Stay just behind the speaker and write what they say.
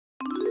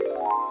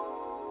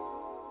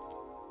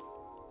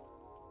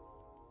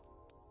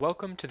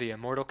Welcome to the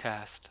Immortal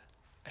Cast,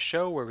 a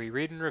show where we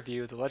read and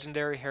review the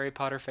legendary Harry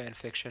Potter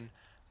fanfiction,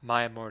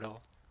 My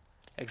Immortal,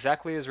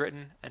 exactly as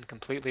written and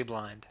completely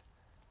blind.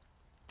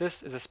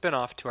 This is a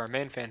spin-off to our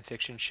main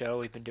fanfiction show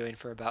we've been doing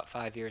for about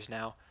 5 years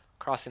now,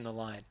 Crossing the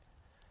Line.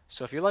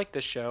 So if you like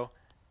this show,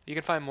 you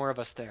can find more of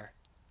us there.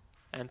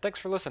 And thanks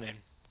for listening.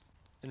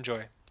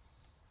 Enjoy.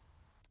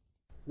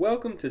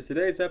 Welcome to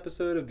today's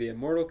episode of the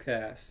Immortal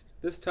Cast.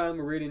 This time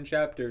we're reading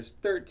chapters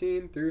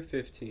 13 through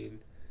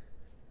 15.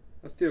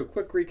 Let's do a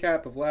quick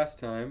recap of last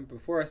time.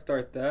 Before I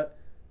start that,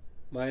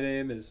 my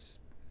name is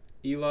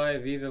Eli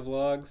Viva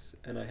Vlogs,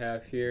 and I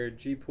have here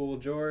G-Pool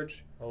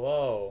George.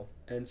 Hello.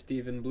 And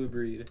Stephen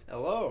Bluebreed.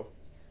 Hello.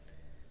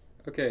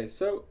 Okay,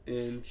 so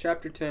in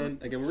chapter 10,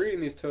 again, we're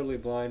reading these totally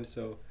blind,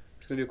 so I'm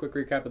just going to do a quick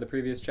recap of the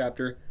previous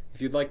chapter.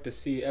 If you'd like to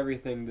see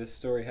everything this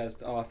story has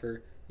to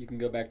offer, you can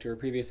go back to our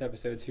previous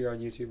episodes here on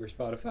YouTube or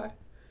Spotify.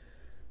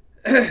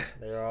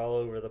 They're all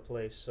over the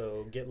place,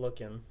 so get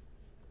looking.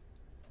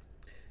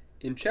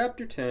 In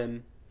chapter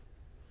 10,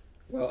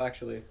 well,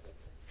 actually,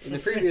 in the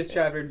previous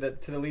chapter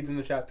that leads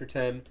into chapter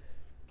 10,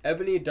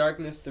 Ebony,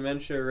 Darkness,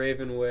 Dementia,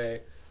 Raven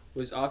Way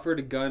was offered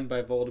a gun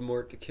by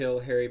Voldemort to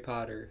kill Harry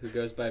Potter, who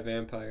goes by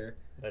Vampire.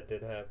 That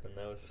did happen.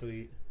 That was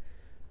sweet.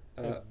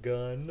 A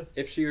gun.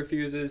 If she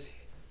refuses,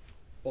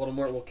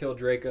 Voldemort will kill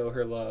Draco,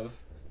 her love.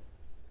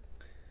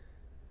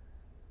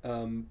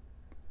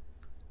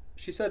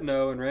 She said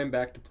no and ran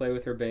back to play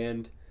with her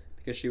band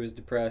because she was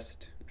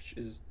depressed, which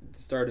is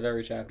the start of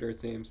every chapter, it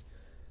seems.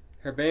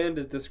 Her band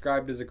is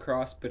described as a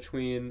cross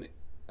between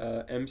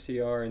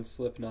MCR and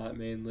Slipknot,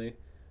 mainly,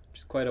 which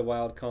is quite a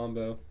wild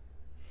combo.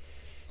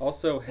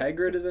 Also,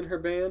 Hagrid is in her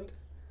band,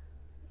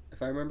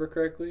 if I remember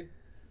correctly,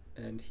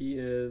 and he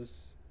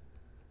is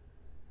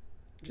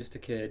just a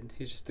kid.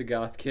 He's just a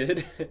goth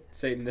kid,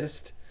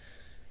 Satanist.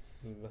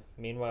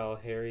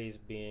 Meanwhile, Harry's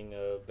being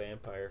a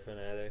vampire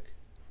fanatic.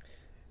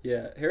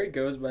 Yeah, Harry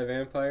goes by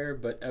Vampire,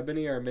 but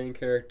Ebony, our main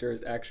character,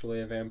 is actually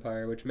a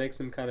vampire, which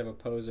makes him kind of a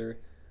poser.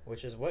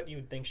 Which is what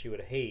you'd think she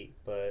would hate,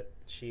 but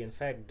she in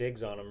fact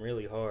digs on him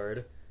really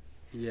hard.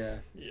 Yeah.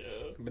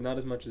 Yeah. But not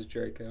as much as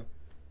Draco.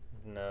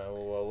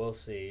 No, well, we'll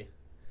see.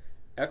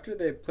 After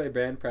they play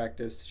band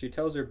practice, she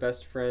tells her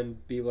best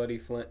friend, Bloody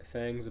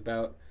Fangs,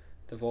 about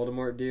the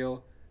Voldemort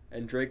deal,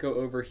 and Draco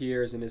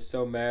overhears and is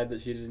so mad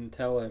that she didn't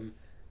tell him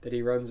that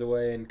he runs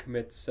away and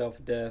commits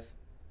self-death.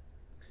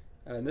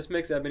 And this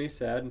makes Ebony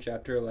sad in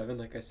chapter 11,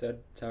 like I said.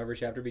 It's how every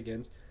chapter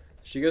begins.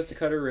 She goes to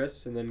cut her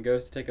wrists and then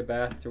goes to take a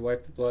bath to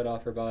wipe the blood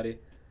off her body.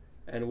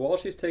 And while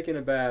she's taking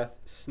a bath,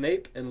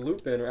 Snape and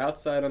Lupin are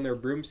outside on their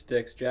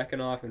broomsticks jacking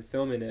off and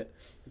filming it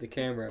with the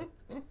camera.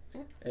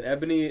 And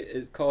Ebony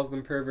calls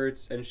them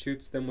perverts and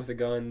shoots them with a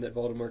gun that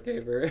Voldemort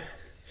gave her.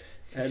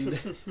 And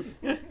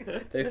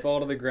they fall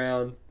to the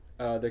ground.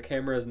 Their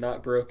camera is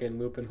not broken.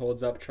 Lupin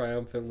holds up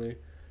triumphantly.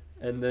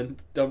 And then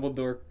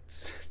Dumbledore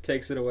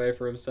takes it away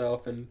for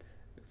himself and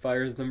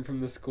fires them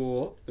from the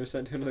school. They're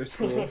sent to another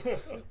school.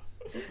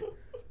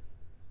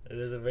 It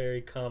is a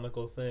very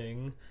comical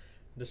thing,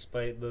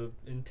 despite the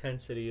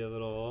intensity of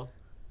it all.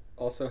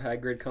 Also,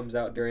 Hagrid comes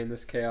out during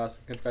this chaos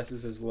and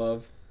confesses his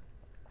love.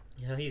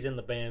 Yeah, he's in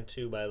the band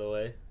too, by the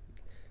way.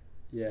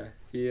 Yeah,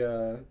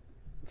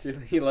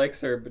 he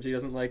likes her, but she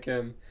doesn't like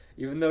him.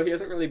 Even though he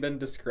hasn't really been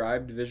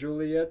described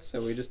visually yet,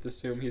 so we just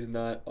assume he's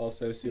not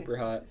also super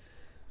hot.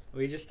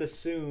 We just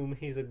assume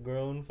he's a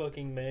grown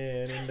fucking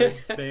man in the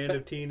band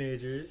of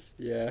teenagers.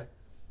 Yeah.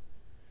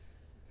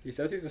 He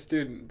says he's a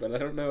student, but I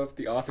don't know if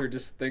the author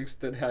just thinks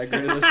that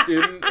Hagrid is a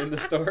student in the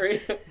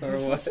story, or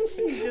what.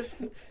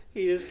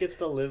 He just gets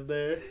to live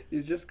there.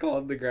 He's just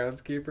called the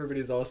groundskeeper, but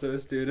he's also a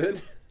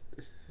student.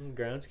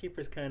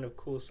 Groundskeeper's kind of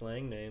cool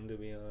slang name, to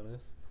be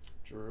honest.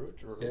 True.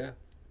 Yeah.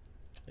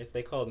 If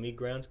they called me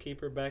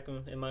groundskeeper back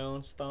in my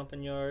own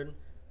stomping yard,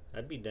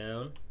 I'd be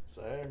down.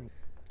 Same.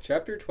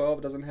 Chapter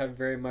 12 doesn't have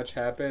very much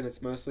happen.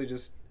 It's mostly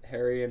just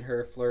Harry and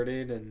her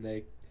flirting, and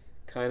they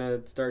kind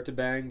of start to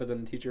bang, but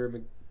then teacher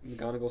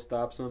McGonagall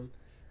stops them.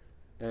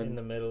 And in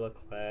the middle of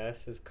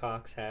class, his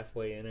cock's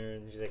halfway in her,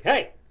 and she's like,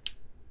 "Hey,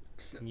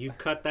 you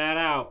cut that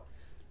out."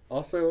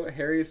 Also,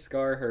 Harry's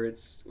scar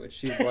hurts, which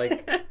she's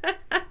like,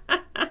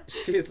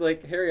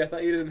 Harry, I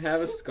thought you didn't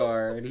have a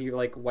scar, and he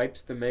like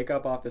wipes the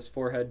makeup off his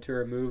forehead to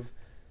remove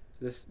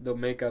the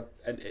makeup,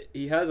 and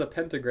he has a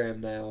pentagram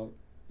now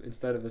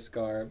instead of a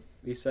scar.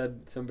 He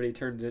said somebody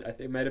turned it. I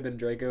think it might have been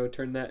Draco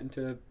turned that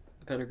into a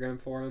pentagram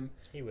for him.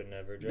 He would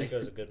never.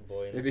 Draco's a good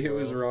boy. Maybe it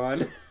was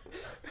Ron.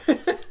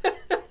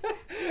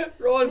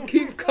 Ron,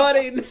 keep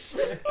cutting.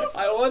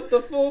 I want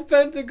the full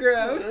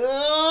pentagram.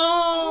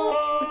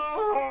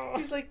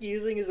 He's like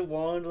using his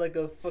wand like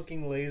a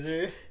fucking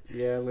laser.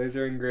 Yeah,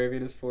 laser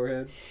engraving his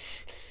forehead.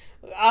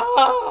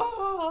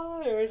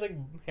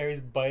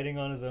 Harry's biting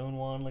on his own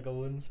wand like a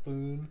wooden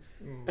spoon.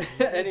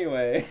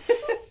 Anyway.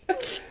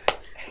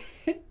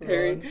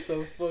 Ron's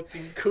so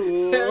fucking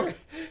cool.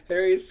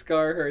 Harry's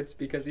scar hurts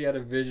because he had a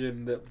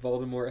vision that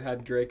Voldemort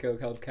had Draco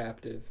held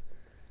captive.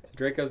 So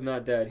Draco's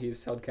not dead.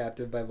 He's held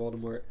captive by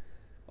Voldemort.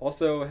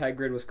 Also,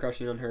 Hagrid was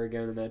crushing on her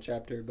again in that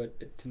chapter,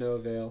 but to no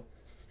avail.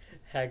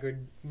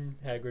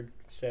 Hagrid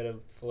said a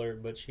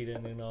flirt, but she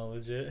didn't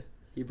acknowledge it.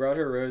 He brought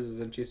her roses,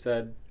 and she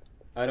said,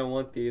 I don't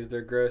want these,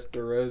 they're gross,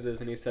 they're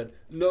roses. And he said,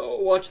 no,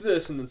 watch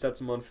this, and then sets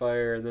them on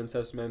fire, and then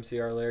says some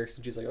MCR lyrics,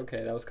 and she's like,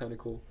 okay, that was kind of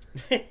cool.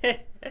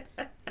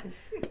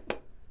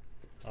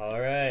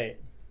 Alright.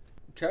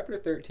 Chapter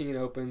 13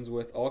 opens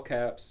with all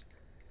caps,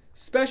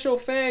 special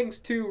thanks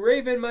to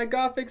Raven, my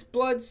Gothic's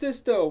blood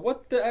sister.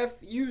 What the F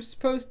you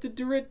supposed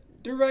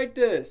to write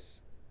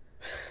this?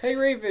 Hey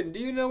Raven, do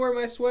you know where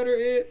my sweater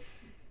is?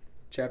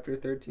 Chapter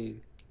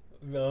 13.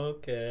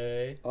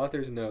 Okay.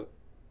 Author's note.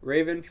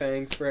 Raven,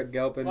 thanks for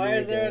helping me again. Why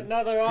is there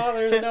another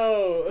author's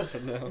note?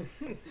 No.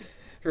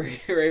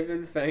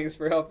 Raven, thanks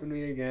for helping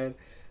me again.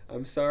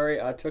 I'm sorry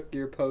I took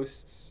your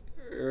posts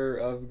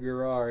of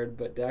Gerard,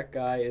 but that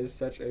guy is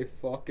such a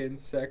fucking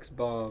sex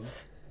bomb.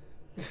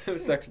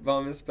 Sex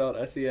bomb is spelled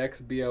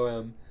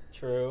SEXBOM.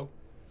 True.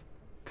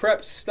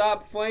 Prep,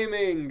 stop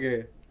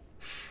flaming!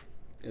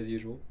 As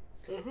usual.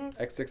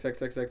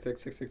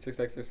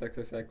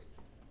 XXXXXXXXXXXXXX.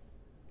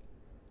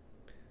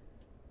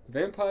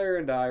 Vampire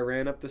and I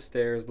ran up the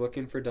stairs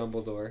looking for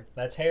Dumbledore.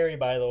 That's Harry,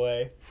 by the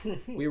way.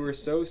 We were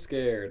so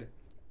scared.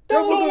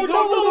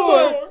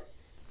 Dumbledore!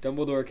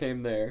 Dumbledore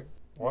came there.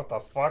 What the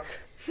fuck?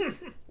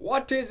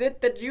 What is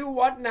it that you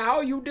want now,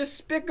 you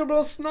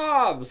despicable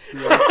snobs? He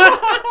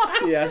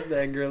asked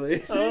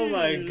angrily. Oh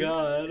my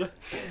god.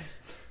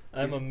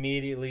 I'm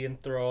immediately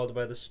enthralled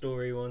by the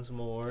story once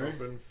more. I've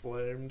been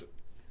flamed.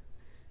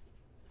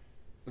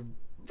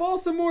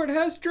 Voldemort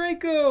has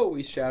Draco!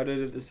 We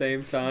shouted at the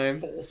same time.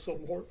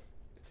 Voldemort.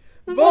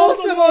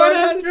 Voldemort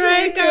has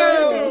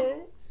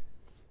Draco!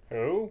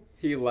 Who?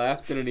 He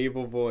laughed in an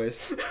evil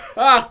voice.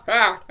 Ha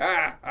ha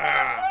ha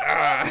ha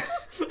ha!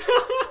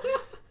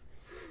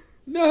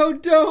 No,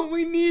 don't!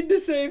 We need to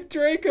save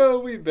Draco,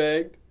 we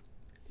begged.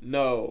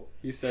 No,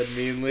 he said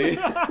meanly.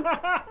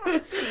 What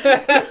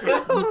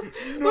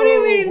do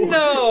you mean,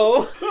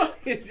 no?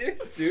 He's your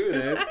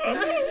student.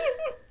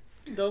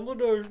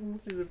 Dumbledore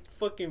is a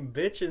fucking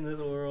bitch in this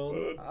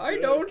world. I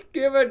don't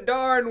give a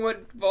darn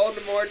what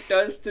Voldemort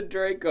does to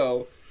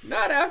Draco.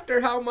 Not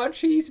after how much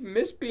he's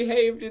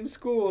misbehaved in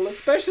school,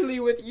 especially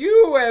with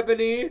you,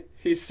 Ebony,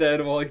 he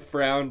said while he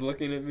frowned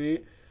looking at me.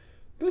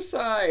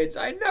 Besides,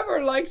 I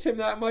never liked him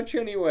that much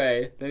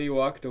anyway. Then he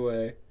walked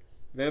away.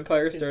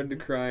 Vampire started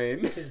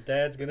crying. His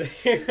dad's gonna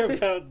hear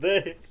about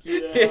this.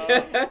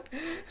 Yeah.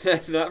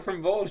 Not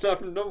from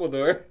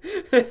Dumbledore.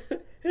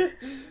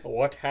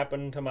 What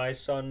happened to my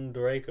son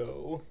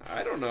Draco?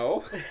 I don't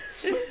know.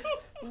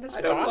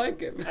 I don't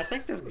like him. I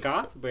think this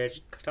goth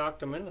bitch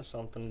talked him into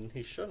something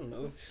he shouldn't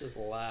have. Just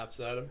laughs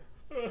at him.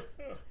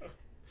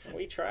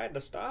 We tried to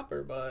stop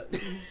her, but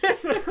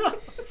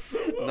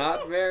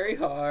Not very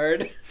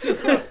hard.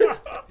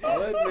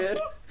 I'll admit.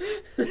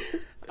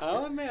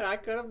 I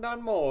could have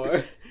done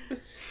more.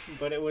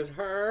 But it was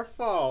her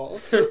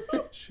fault.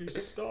 She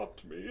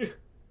stopped me.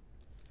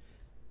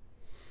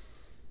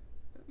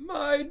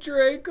 My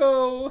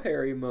Draco,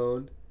 Harry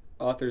moaned.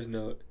 Author's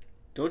note.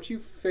 Don't you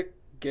fick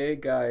gay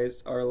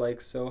guys are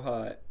like so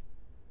hot.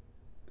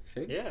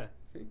 Fink? Yeah.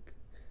 Fink?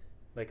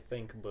 Like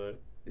think, but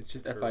It's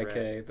just For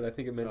F-I-K, rat. but I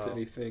think it meant to Oh.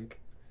 be Fink.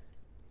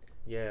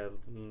 yeah,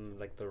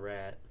 like the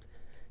rat.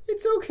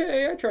 It's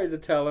okay, I tried to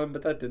tell him,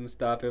 but that didn't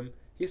stop him.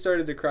 He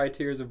started to cry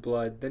tears of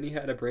blood. Then he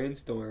had a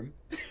brainstorm.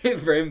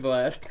 Brain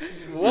blast.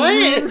 What?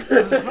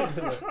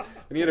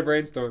 And he had a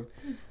brainstorm.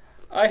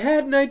 I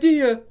had an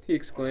idea, he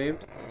exclaimed.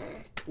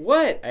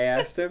 What? I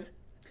asked him.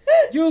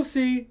 You'll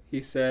see, he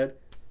said.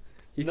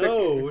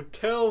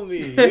 Tell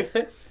me.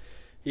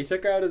 He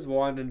took out his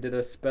wand and did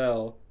a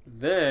spell.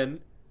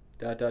 Then, ...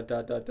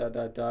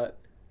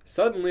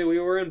 Suddenly we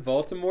were in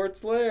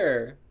Voldemort's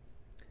lair.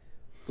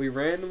 We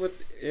ran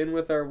in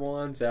with our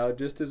wands out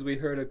just as we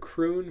heard a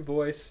croon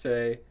voice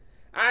say,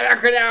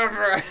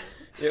 Abracadabra!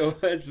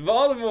 It was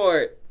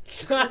Voldemort!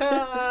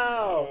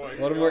 Oh,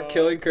 Voldemort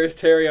killing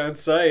cursed Harry on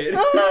sight.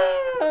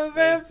 ah,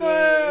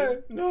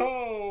 vampire!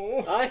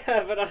 No. I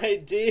have an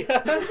idea.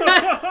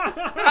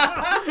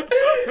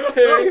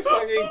 Harry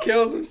fucking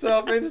kills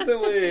himself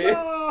instantly.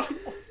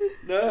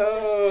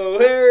 No,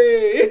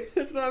 Harry!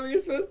 That's not what you're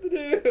supposed to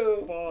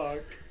do.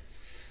 Fuck.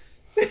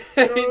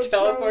 He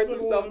teleports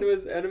himself to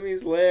his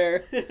enemy's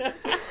lair.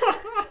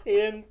 He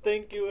didn't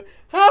think you.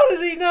 How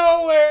does he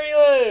know where he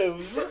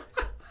lives?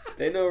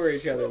 They know where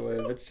each other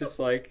live. It's just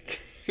like,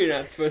 you're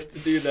not supposed to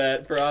do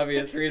that for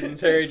obvious reasons.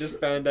 Harry just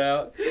found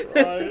out.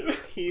 Right.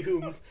 He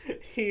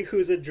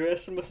whose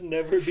address must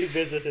never be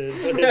visited,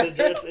 but his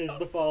address is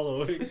the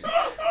following.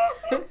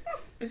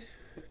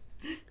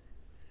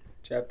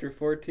 Chapter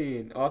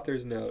 14.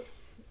 Author's note.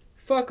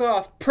 Fuck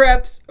off,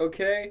 preps,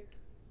 okay?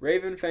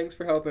 Raven, thanks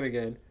for helping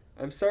again.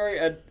 I'm sorry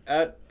I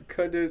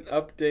couldn't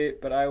update,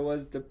 but I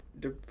was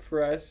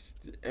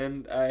depressed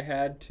and I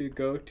had to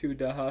go to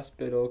the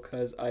hospital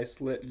because I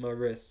slit my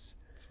wrists.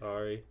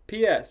 Sorry.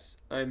 P.S.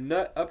 I'm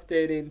not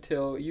updating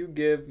till you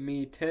give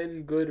me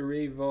 10 good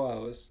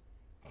reviews.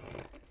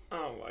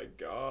 Oh my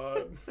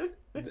god.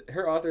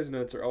 Her author's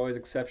notes are always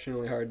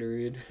exceptionally hard to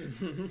read.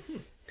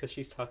 Because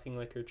she's talking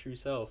like her true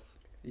self.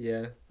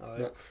 Yeah, it's Oh,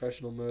 not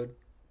professional mode.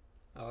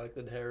 I like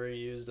that Harry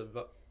used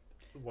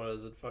what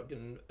is it,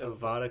 fucking...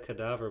 Avada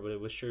Kedavra, but it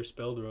was sure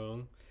spelled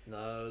wrong.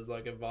 No, it was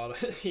like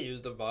he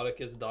used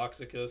Avadicus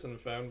Doxicus and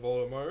found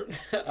Voldemort.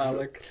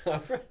 Alec.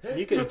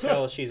 You can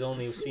tell she's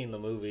only seen the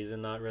movies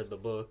and not read the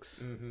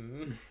books.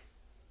 Mm-hmm.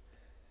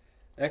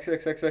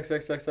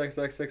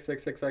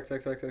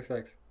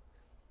 XXXXXXXXXXXXXXXXXX.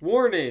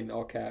 Warning,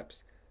 all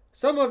caps.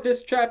 Some of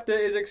this chapter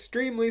is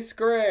extremely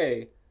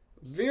scray.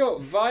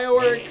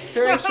 Viewer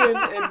exertion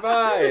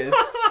advised.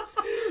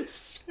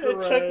 It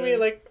took me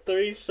like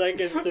 3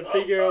 seconds to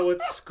figure out what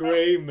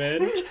scray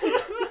meant.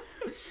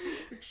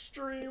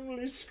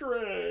 Extremely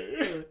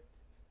scray.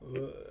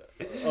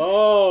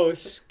 Oh,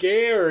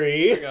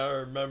 scary. I gotta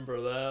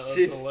remember that.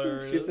 That's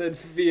hilarious. She said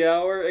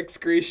viewer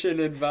excretion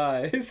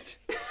advised.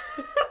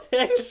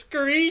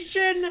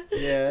 Excretion?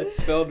 Yeah, it's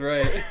spelled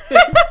right.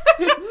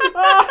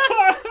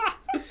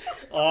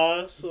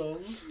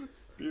 Awesome.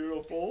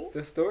 Beautiful.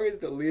 The stories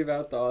that leave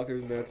out the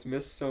author's notes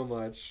miss so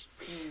much.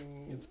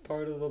 It's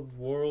part of the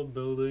world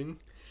building.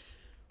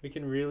 We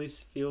can really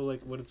feel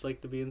like what it's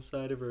like to be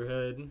inside of her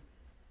head.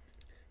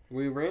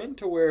 We ran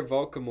to where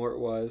Voldemort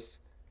was.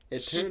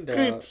 It turned Keep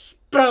out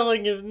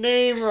spelling his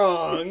name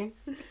wrong.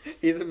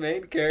 he's a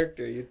main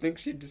character. You'd think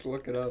she'd just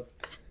look it up.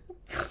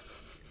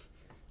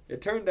 It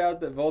turned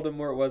out that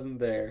Voldemort wasn't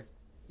there.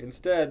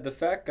 Instead, the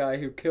fat guy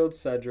who killed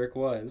Cedric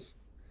was.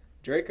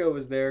 Draco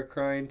was there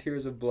crying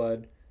tears of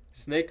blood.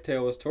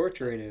 Snaketail was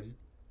torturing him.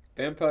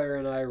 Vampire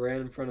and I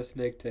ran in front of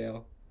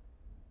Snaketail.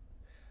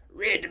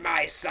 Rid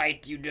my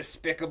sight, you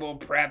despicable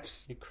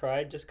preps! You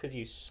cried just because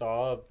you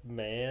saw a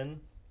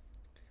man?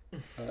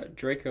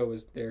 Draco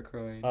was there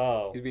crying.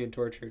 Oh. He was being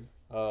tortured.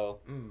 Oh.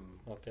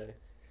 Okay.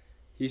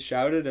 He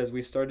shouted as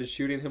we started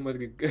shooting him with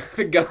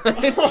the gun.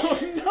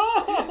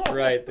 Oh no!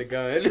 Right, the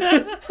gun.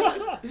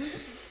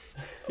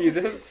 He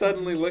then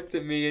suddenly looked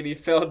at me and he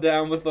fell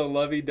down with a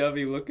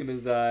lovey-dovey look in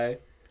his eye.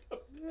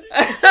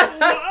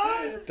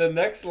 The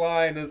next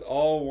line is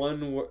all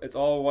one. It's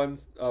all one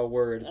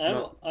word. It's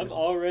I'm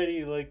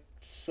already like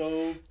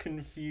so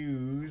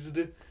confused.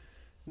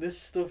 This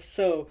stuff.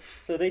 So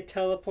they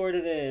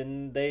teleported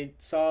in. They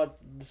saw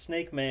the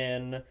Snake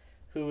Man,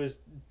 who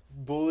was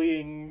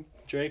bullying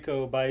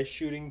Draco by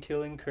shooting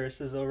killing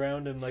curses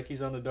around him like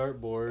he's on a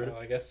dartboard. Oh,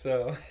 I guess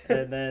so.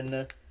 And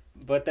then,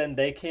 but then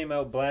they came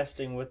out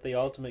blasting with the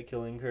ultimate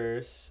killing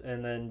curse,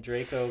 and then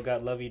Draco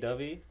got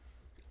lovey-dovey.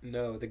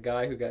 No, the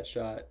guy who got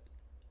shot.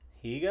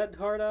 He got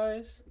hard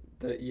eyes?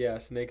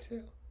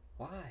 Snaketail.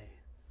 Why?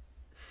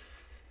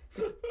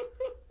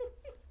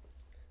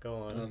 Go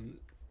on.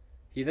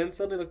 He then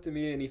suddenly looked at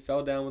me and he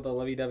fell down with a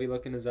lovey-dovey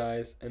look in his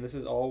eyes, and this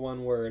is all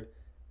one word.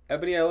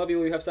 Ebony, I love you,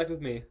 will you have sex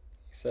with me?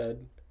 He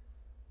said.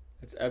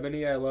 It's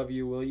Ebony, I love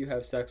you, will you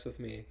have sex with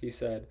me? He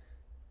said.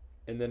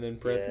 And then in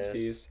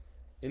parentheses,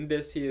 in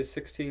this he is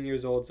 16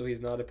 years old, so he's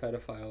not a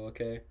pedophile,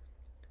 okay?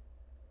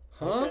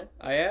 Huh? Okay.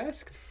 I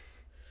asked.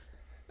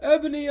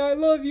 Ebony, I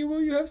love you,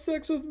 will you have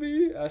sex with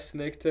me? Asked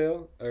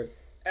Snaketail. Or,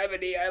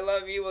 Ebony, I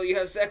love you, will you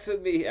have sex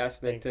with me?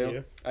 Asked Thank Snaketail.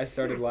 you. I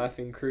started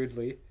laughing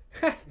crudely.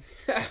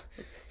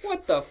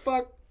 What the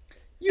fuck?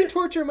 You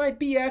torture my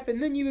BF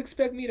and then you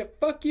expect me to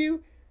fuck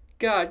you?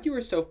 God, you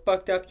are so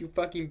fucked up, you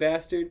fucking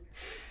bastard.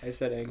 I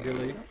said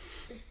angrily.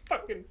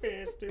 Fucking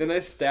bastard. Then I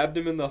stabbed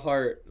him in the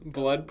heart.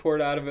 Blood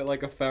poured out of it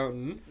like a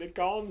fountain. They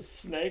call him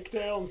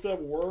Snaketail instead of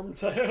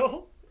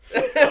Wormtail. Oh,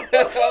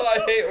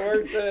 I hate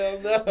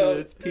Wormtail, no.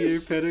 It's Peter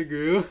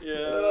Pettigrew.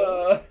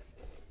 Yeah.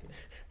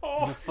 The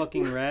Oh,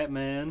 fucking rat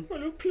man.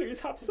 will you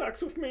please have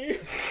sex with me?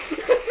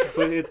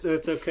 But it's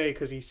okay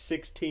because he's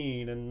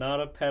 16 and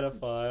not a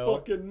pedophile.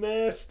 Fucking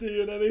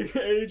nasty in any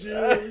age he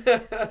is.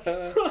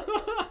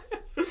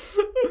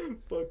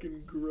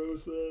 Fucking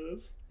gross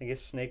ass. I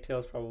guess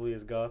Snaketail's probably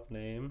his goth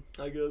name.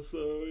 I guess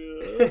so,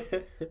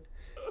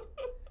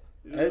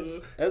 yeah.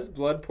 As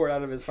blood poured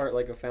out of his heart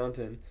like a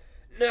fountain.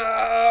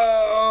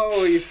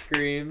 No! He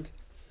screamed.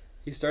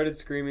 He started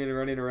screaming and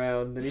running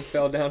around. Then he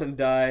fell down and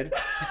died.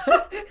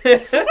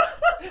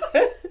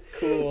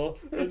 Cool.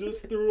 I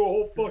just threw a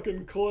whole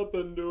fucking clip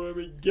into him.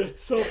 He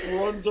gets up,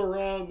 runs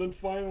around, then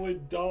finally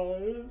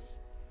dies.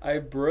 I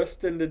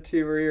burst into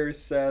tears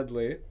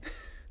sadly.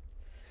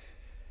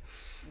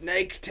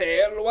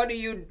 Snaketail, what are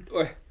you...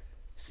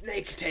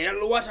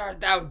 Snaketail, what art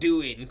thou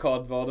doing?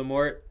 Called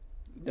Voldemort.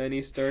 Then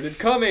he started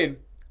coming.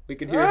 We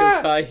could hear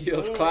his high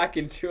heels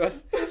clacking to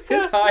us.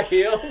 His high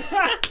heels.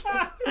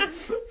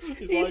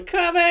 He's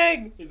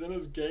coming! He's in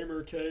his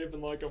gamer cave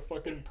in like a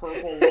fucking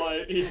purple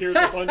light. He hears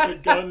a bunch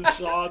of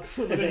gunshots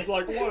and he's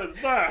like, what is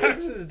that?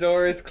 His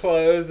door is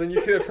closed and you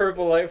see the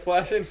purple light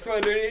flashing from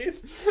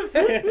underneath.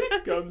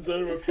 Comes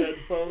in with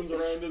headphones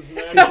around his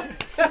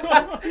neck.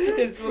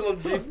 His little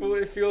G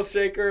fuel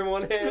shaker in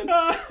one hand.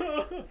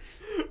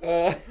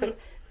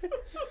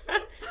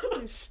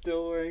 He's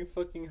still wearing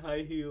fucking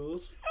high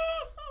heels.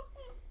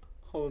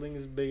 Holding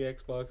his big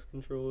Xbox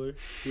controller.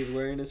 He's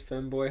wearing his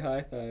femboy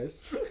high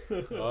thighs.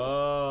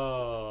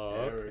 Oh,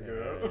 There we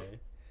go.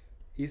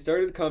 He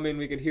started coming.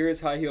 We could hear his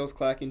high heels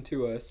clacking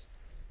to us.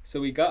 So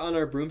we got on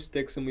our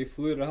broomsticks and we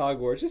flew to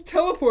Hogwarts. Just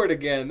teleport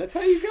again. That's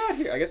how you got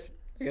here. I guess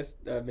I guess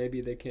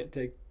maybe they can't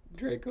take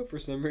Draco for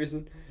some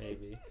reason.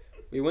 Maybe.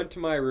 We went to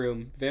my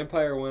room.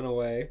 Vampire went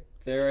away.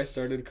 There I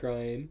started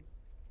crying.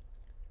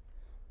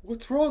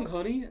 What's wrong,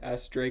 honey?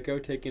 Asked Draco,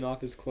 taking off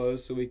his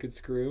clothes so we could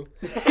screw.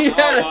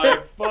 Oh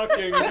my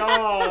fucking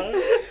god!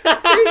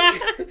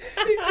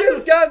 He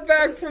just got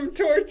back from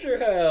torture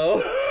hell.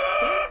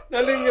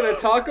 Not even gonna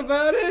talk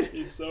about it?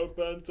 He's so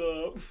bent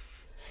up.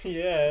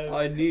 Yeah.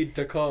 I need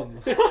to come.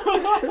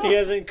 He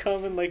hasn't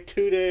come in like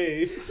 2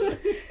 days.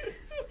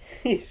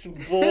 He's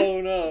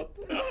blown up.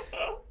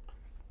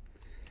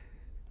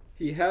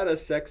 He had a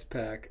sex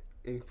pack,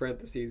 in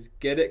parentheses,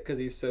 get it because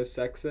he's so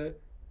sexy,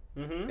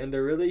 Mm-hmm. and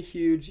a really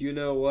huge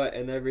you-know-what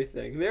and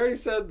everything. They already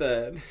said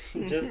that.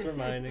 Just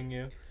reminding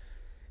you.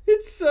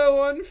 It's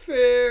so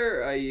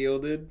unfair, I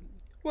yielded.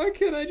 Why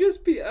can't I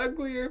just be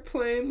ugly or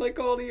plain like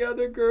all the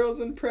other girls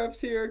in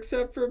preps here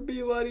except for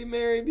Bloody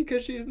Mary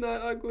because she's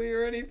not ugly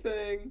or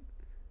anything?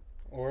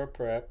 Or a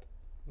prep.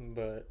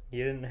 But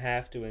you didn't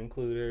have to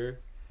include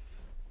her.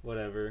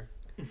 Whatever.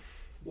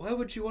 Why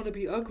would you want to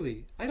be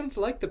ugly? I don't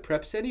like the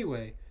preps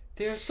anyway.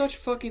 They are such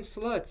fucking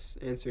sluts,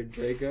 answered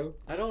Draco.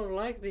 I don't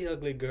like the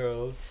ugly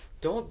girls.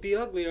 Don't be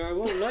ugly or I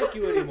won't like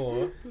you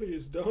anymore.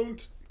 Please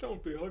don't.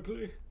 Don't be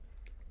ugly.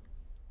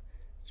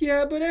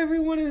 Yeah, but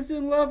everyone is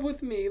in love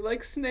with me.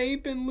 Like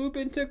Snape and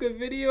Lupin took a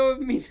video of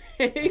me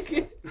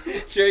naked.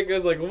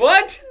 Draco's like,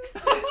 what?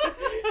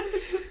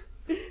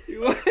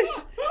 What?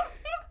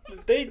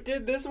 They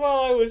did this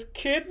while I was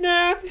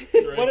kidnapped?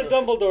 Draco. What did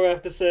Dumbledore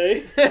have to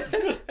say?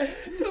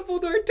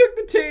 Dumbledore took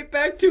the tape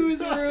back to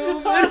his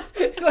room. Like,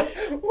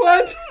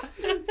 what?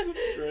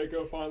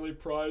 Draco finally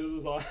pries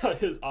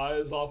his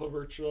eyes off of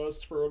her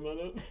chest for a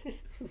minute.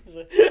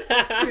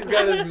 He's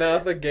got his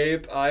mouth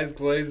agape, eyes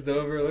glazed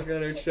over, looking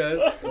at her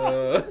chest.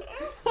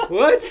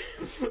 What?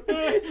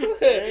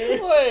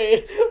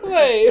 Wait.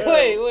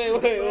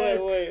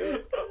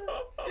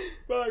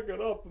 Back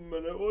it up a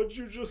minute. What'd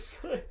you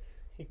just say?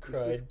 He This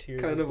cried is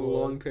tears kind of a blood.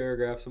 long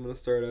paragraph, so I'm going to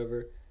start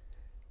over.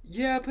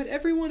 Yeah, but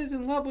everyone is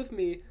in love with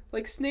me.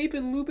 Like Snape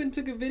and Lupin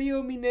took a video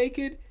of me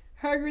naked.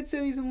 Hagrid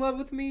said he's in love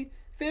with me.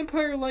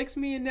 Vampire likes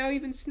me, and now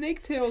even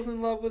Snaketail's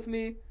in love with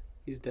me.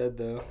 He's dead,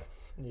 though.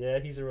 Yeah,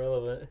 he's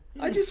irrelevant.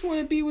 I just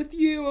want to be with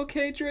you,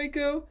 okay,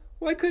 Draco?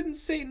 Why couldn't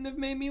Satan have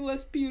made me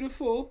less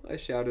beautiful? I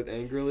shouted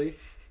angrily.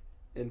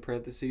 In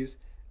parentheses,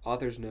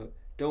 author's note.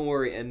 Don't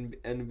worry,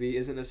 Envy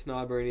isn't a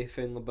snob or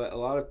anything, but a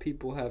lot of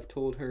people have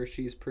told her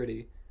she's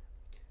pretty.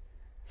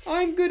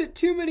 I'm good at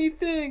too many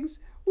things.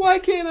 Why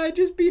can't I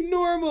just be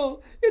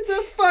normal? It's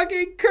a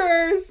fucking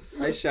curse!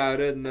 I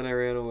shouted, and then I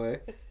ran away.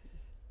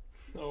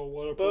 Oh,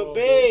 what a But problem.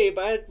 babe,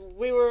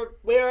 we were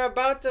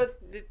about to.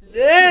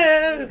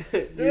 Yeah.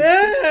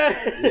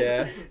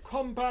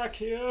 Come back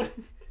here.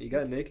 He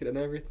got naked and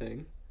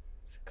everything.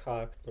 His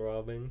cock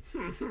throbbing.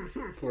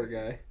 Poor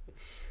guy.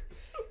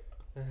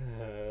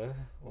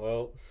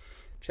 Well.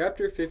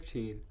 Chapter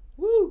 15.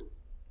 Woo!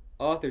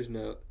 Author's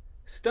note.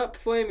 Stop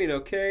flaming,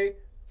 okay?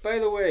 By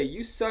the way,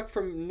 you suck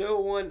from no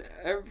one.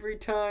 Every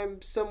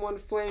time someone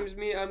flames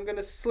me, I'm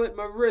gonna slit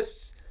my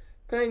wrists.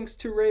 Thanks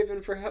to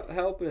Raven for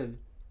helping.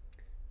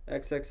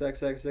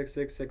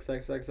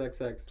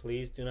 XXXXXXXXXXX.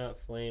 Please do not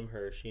flame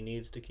her. She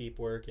needs to keep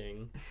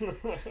working.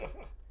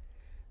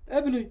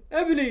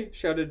 Ebony!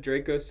 Shouted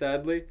Draco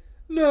sadly.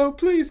 No,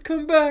 please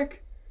come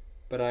back.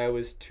 But I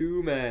was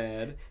too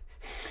mad.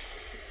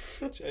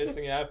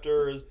 Chasing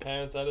after his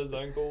pants at his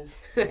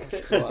ankles.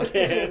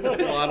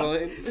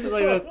 Waddling. This is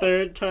like the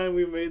third time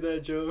we made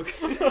that joke.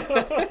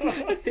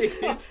 He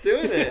keeps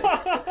doing it.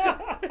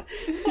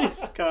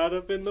 He's caught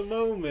up in the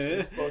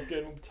moment.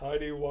 Fucking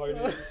tidy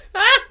whities.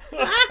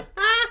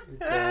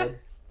 God.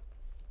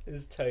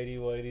 His tidy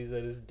whities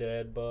that his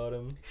dad bought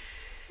him.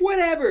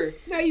 Whatever!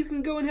 Now you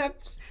can go and have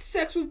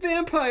sex with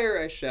Vampire,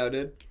 I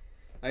shouted.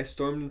 I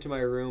stormed into my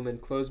room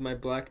and closed my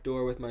black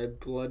door with my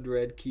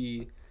blood-red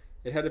key.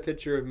 It had a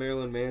picture of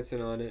Marilyn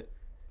Manson on it.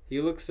 He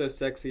looked so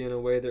sexy in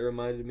a way that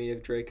reminded me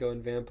of Draco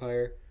and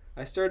Vampire.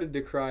 I started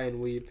to cry and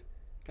weep.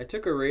 I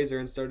took a razor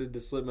and started to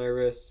slit my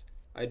wrists.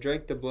 I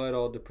drank the blood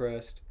all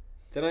depressed.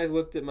 Then I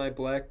looked at my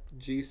black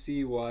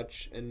GC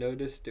watch and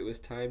noticed it was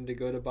time to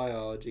go to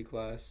biology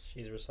class.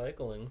 She's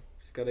recycling.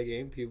 She's got a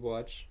GameCube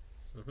watch.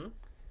 Mm-hmm.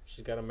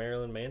 She's got a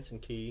Marilyn Manson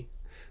key.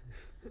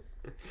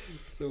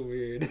 It's so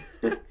weird.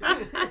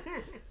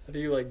 How do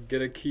you,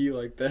 get a key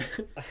like that?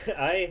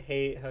 I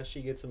hate how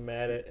she gets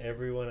mad at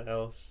everyone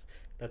else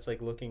that's,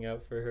 looking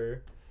out for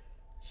her.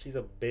 She's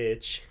a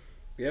bitch.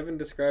 We haven't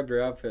described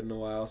her outfit in a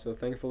while, so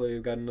thankfully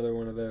we've got another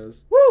one of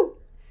those. Woo!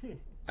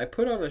 I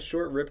put on a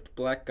short ripped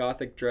black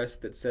gothic dress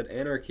that said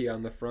anarchy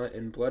on the front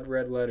in blood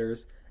red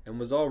letters and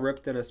was all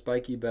ripped in a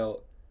spiky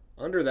belt.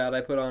 Under that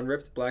I put on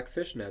ripped black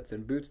fishnets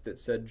and boots that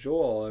said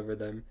Joel all over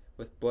them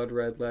with blood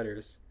red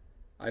letters.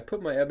 I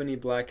put my ebony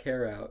black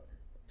hair out.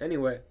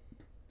 Anyway,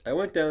 I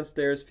went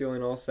downstairs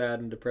feeling all sad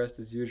and depressed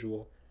as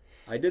usual.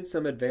 I did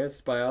some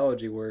advanced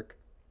biology work.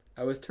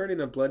 I was turning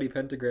a bloody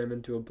pentagram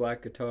into a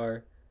black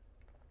guitar.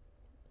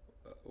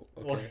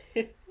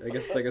 Okay. I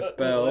guess it's like a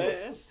spell.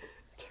 What?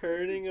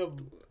 turning a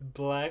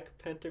black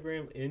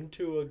pentagram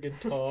into a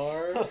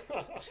guitar.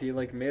 She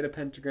like made a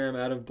pentagram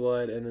out of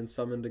blood and then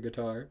summoned a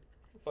guitar.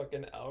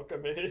 Fucking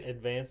alchemy.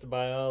 Advanced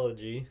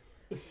biology.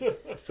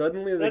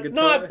 Suddenly the That's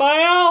guitar. not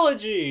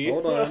biology.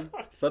 Hold on.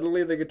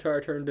 Suddenly the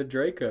guitar turned to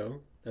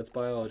Draco. That's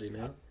biology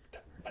now.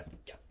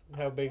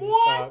 How big's his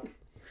What? cock?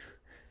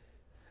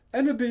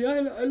 Ennaby,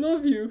 I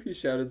love you, he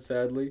shouted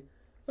sadly.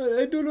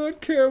 I do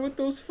not care what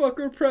those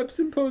fucker preps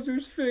and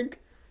posers think.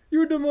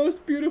 You're the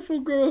most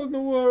beautiful girl in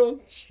the world.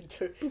 She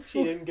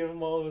didn't give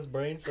him all of his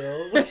brain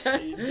cells.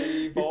 He's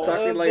He's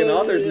talking like an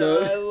author's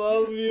note. I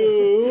love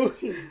you.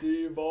 He's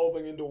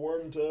de-evolving into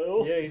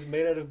Wormtail. Yeah, he's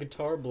made out of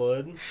guitar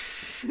blood.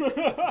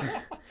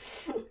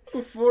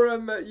 Before I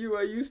met you,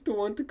 I used to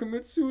want to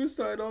commit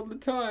suicide all the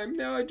time.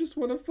 Now I just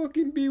want to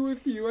fucking be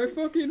with you. I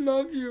fucking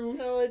love you.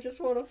 Now I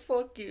just want to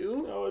fuck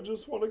you. Now I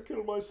just want to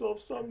kill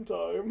myself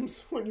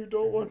sometimes when you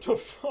don't want to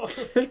fuck.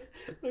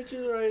 Which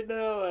is right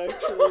now,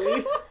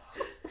 actually.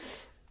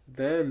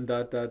 Then, ...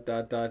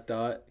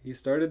 he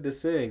started to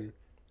sing.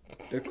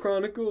 The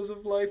Chronicles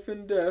of Life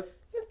and Death.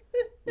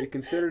 We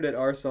considered it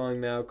our song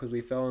now because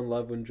we fell in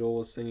love when Joel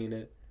was singing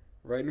it.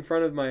 Right in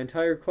front of my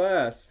entire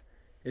class.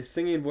 His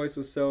singing voice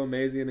was so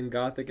amazing and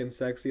gothic and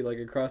sexy, like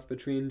a cross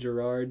between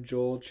Gerard,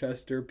 Joel,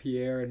 Chester,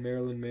 Pierre, and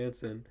Marilyn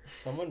Manson.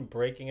 Someone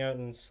breaking out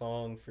in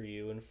song for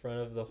you in front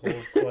of the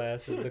whole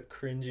class is the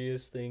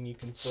cringiest thing you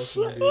can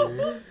fucking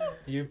do.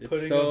 You It's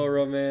putting so you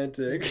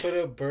romantic. put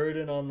a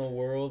burden on the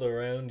world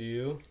around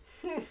you.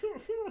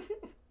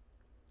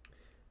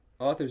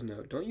 Author's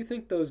note. Don't you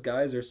think those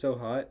guys are so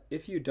hot?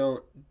 If you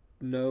don't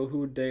know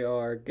who they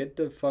are, get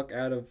the fuck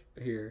out of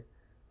here.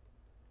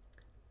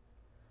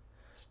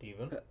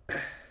 Steven? Don't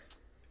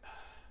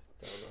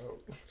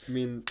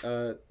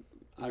know.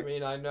 I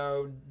mean, I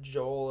know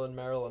Joel and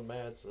Marilyn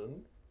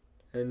Manson.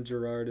 and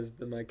Gerard is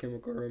the My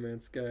Chemical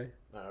Romance guy.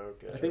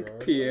 Okay. I think Gerard.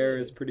 Pierre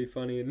is pretty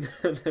funny, and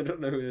I don't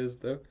know who it is,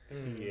 though.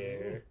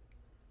 Yeah.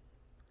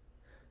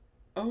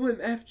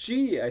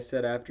 OMFG, I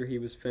said after he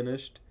was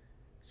finished.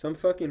 Some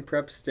fucking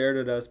prep stared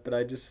at us, but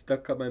I just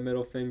stuck up my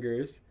middle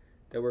fingers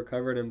that were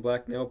covered in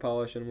black nail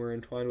polish and were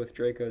entwined with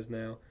Draco's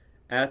now,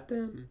 at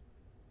them.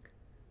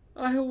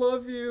 I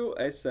love you,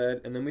 I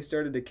said, and then we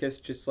started to kiss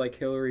just like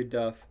Hilary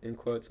Duff, in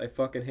quotes. I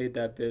fucking hate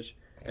that bitch.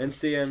 And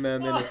CMM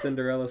in the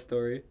Cinderella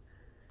story.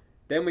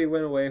 Then we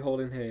went away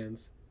holding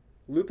hands.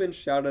 Lupin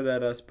shouted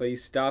at us, but he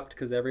stopped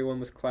because everyone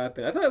was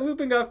clapping. I thought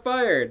Lupin got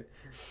fired!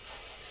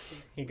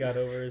 He got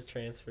over his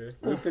transfer.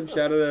 Lupin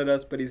shouted at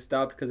us, but he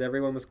stopped because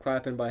everyone was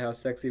clapping by how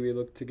sexy we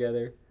looked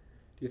together.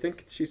 Do you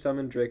think she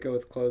summoned Draco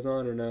with clothes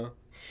on or no?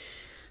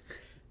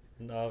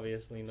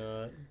 Obviously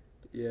not.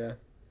 Yeah.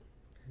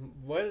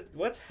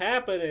 What's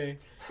happening?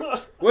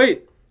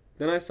 Wait!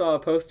 Then I saw a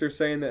poster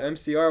saying that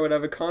MCR would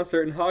have a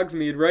concert in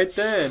Hogsmeade right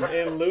then.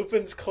 In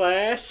Lupin's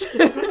class?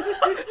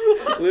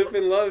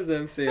 Lupin loves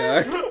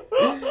MCR.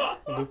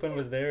 Lupin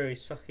was there. He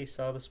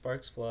saw the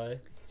sparks fly.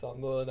 It's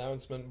on the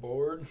announcement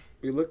board.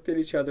 We looked at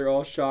each other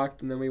all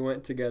shocked, and then we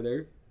went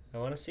together. I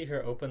want to see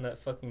her open that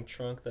fucking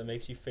trunk that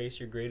makes you face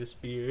your greatest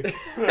fear.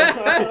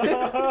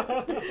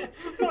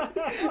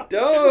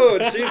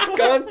 Don't! She's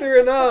gone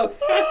through enough!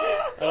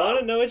 I want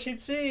to know what she'd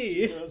She's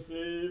see. gonna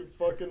see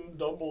fucking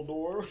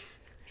Dumbledore.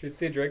 She'd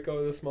see Draco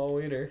with a small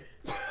wiener.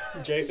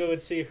 Jacob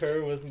would see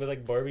her with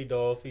like Barbie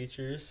doll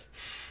features.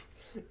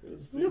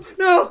 See-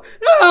 No!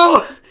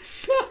 No!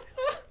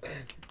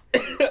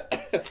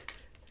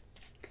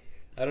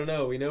 I don't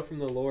know. We know from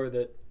the lore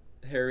that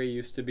Harry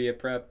used to be a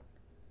prep,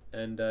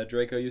 and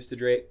Draco used to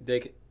date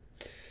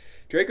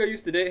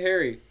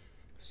Harry.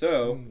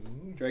 So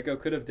Draco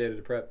could have dated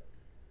a prep.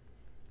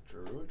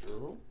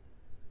 True.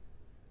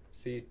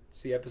 See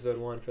episode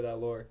 1 for that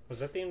lore. Was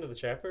that the end of the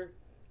chapter?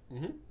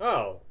 Mm-hmm.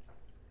 Oh.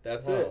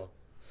 That's Oh.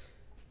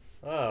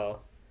 it. Oh.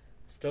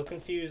 Still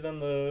confused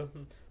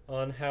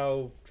on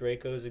how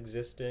Draco's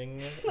existing.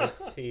 If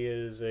he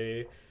is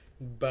a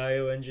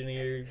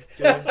bioengineered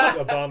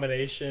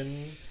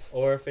abomination,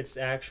 or if it's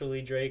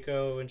actually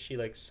Draco and she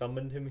like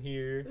summoned him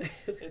here.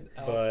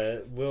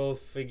 But we'll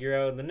figure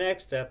out in the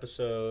next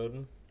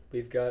episode.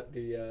 We've got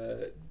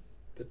the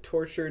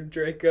tortured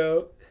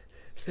Draco,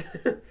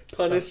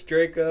 punished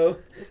Draco,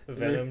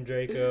 Venom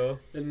Draco.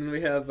 and then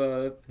we have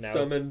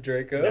summoned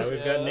Draco. Now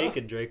we've got Yeah.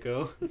 Naked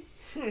Draco.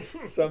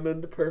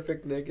 Summoned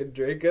perfect naked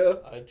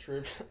Draco. I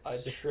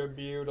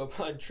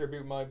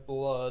tribute my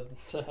blood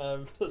to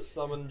have to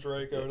summon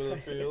Draco to the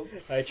field.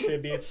 I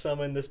tribute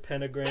summon this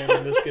pentagram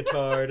and this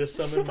guitar to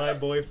summon my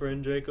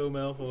boyfriend Draco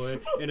Malfoy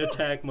in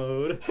attack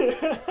mode.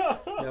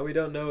 Now we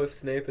don't know if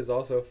Snape is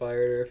also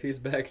fired or if he's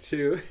back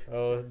too.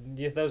 Oh,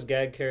 if those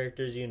gag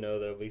characters,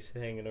 they'll be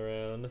hanging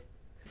around.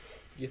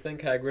 You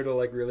think Hagrid will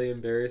like really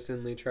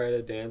embarrassingly try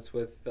to dance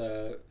with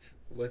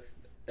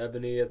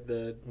Ebony at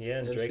the Yeah,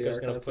 and MCR Draco's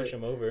gonna concert? push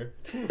him over.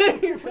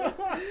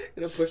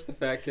 Gonna push the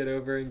fat kid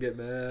over and get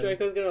mad.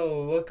 Draco's gonna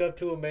look up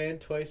to a man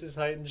twice his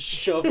height and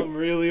shove him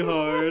really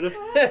hard.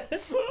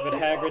 But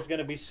Hagrid's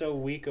gonna be so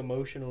weak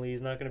emotionally,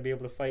 he's not gonna be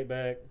able to fight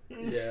back.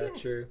 Yeah,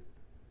 true.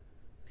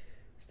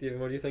 Steven,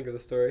 what do you think of the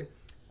story?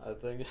 I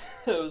think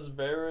it was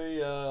very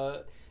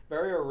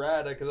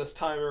erratic this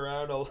time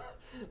around.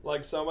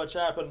 Like so much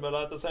happened, but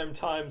at the same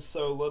time,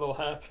 so little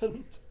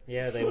happened.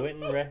 Yeah, they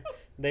went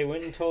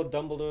and told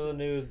Dumbledore the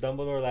news.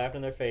 Dumbledore laughed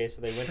in their face,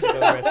 so they went to go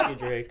rescue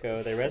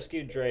Draco. They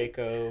rescued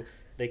Draco.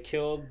 They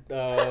killed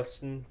a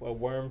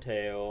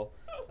Wormtail.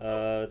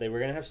 They were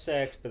gonna have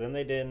sex, but then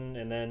they didn't,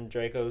 and then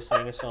Draco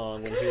sang a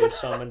song when he was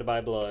summoned by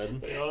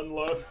blood.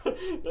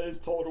 They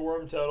just told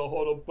Wormtail to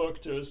hold a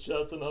book to his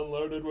chest and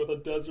unloaded with a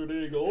Desert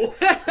Eagle.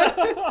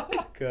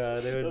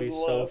 God, it would be And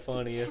so left.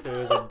 funny if it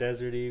was a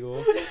Desert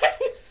Eagle.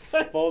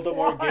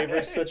 Voldemort gave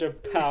her such a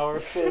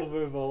powerful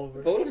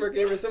revolver. Voldemort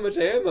gave her so much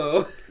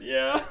ammo.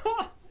 Yeah.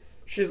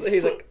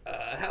 He's like,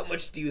 how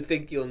much do you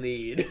think you'll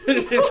need?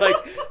 She's like,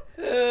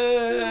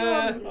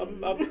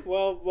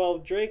 Well,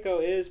 Draco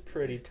is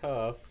pretty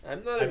tough.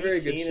 I'm not a very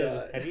good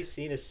shot. Have you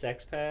seen his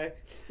sex pack?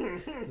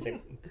 He's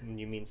like,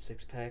 you mean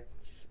six pack?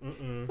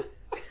 Mm-mm.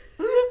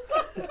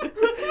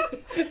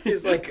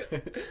 He's like,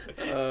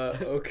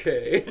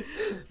 okay.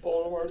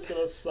 Voldemort's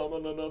gonna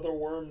summon another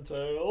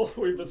Wormtail.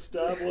 We've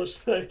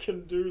established they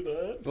can do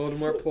that.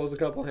 Voldemort pulls a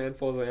couple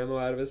handfuls of ammo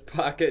out of his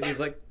pocket, and he's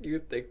like, you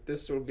think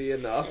this will be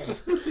enough?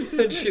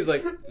 And she's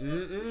like,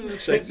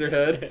 shakes her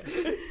head.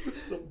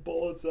 Some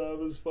bullets out of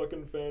his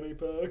fucking fanny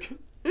pack.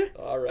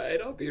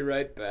 Alright, I'll be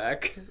right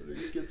back.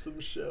 Get some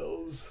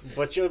shells.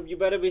 But you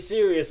better be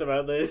serious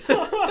about this.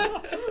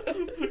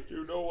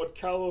 You know what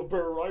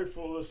caliber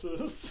rifle this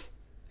is.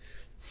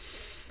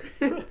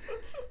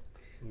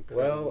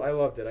 Well, I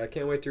loved it. I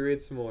can't wait to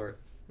read some more.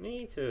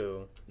 Me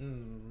too.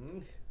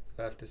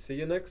 I have to see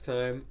you next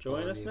time.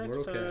 Join on us the next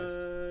Immortal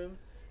Cast. time.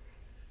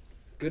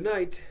 Good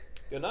night.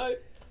 Good night.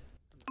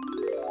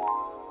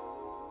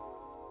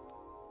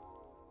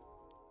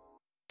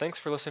 Thanks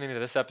for listening to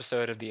this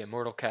episode of the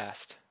Immortal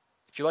Cast.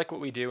 If you like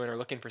what we do and are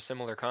looking for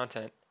similar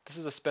content, this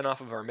is a spin-off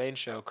of our main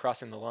show,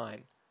 Crossing the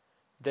Line.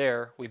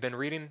 There, we've been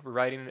reading,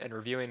 writing, and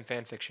reviewing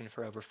fanfiction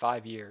for over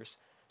 5 years,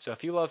 so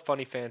if you love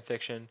funny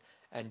fanfiction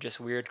and just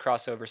weird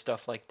crossover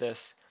stuff like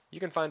this, you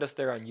can find us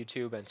there on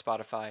YouTube and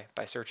Spotify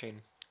by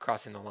searching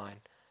Crossing the Line,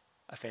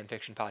 a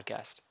fanfiction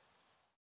podcast.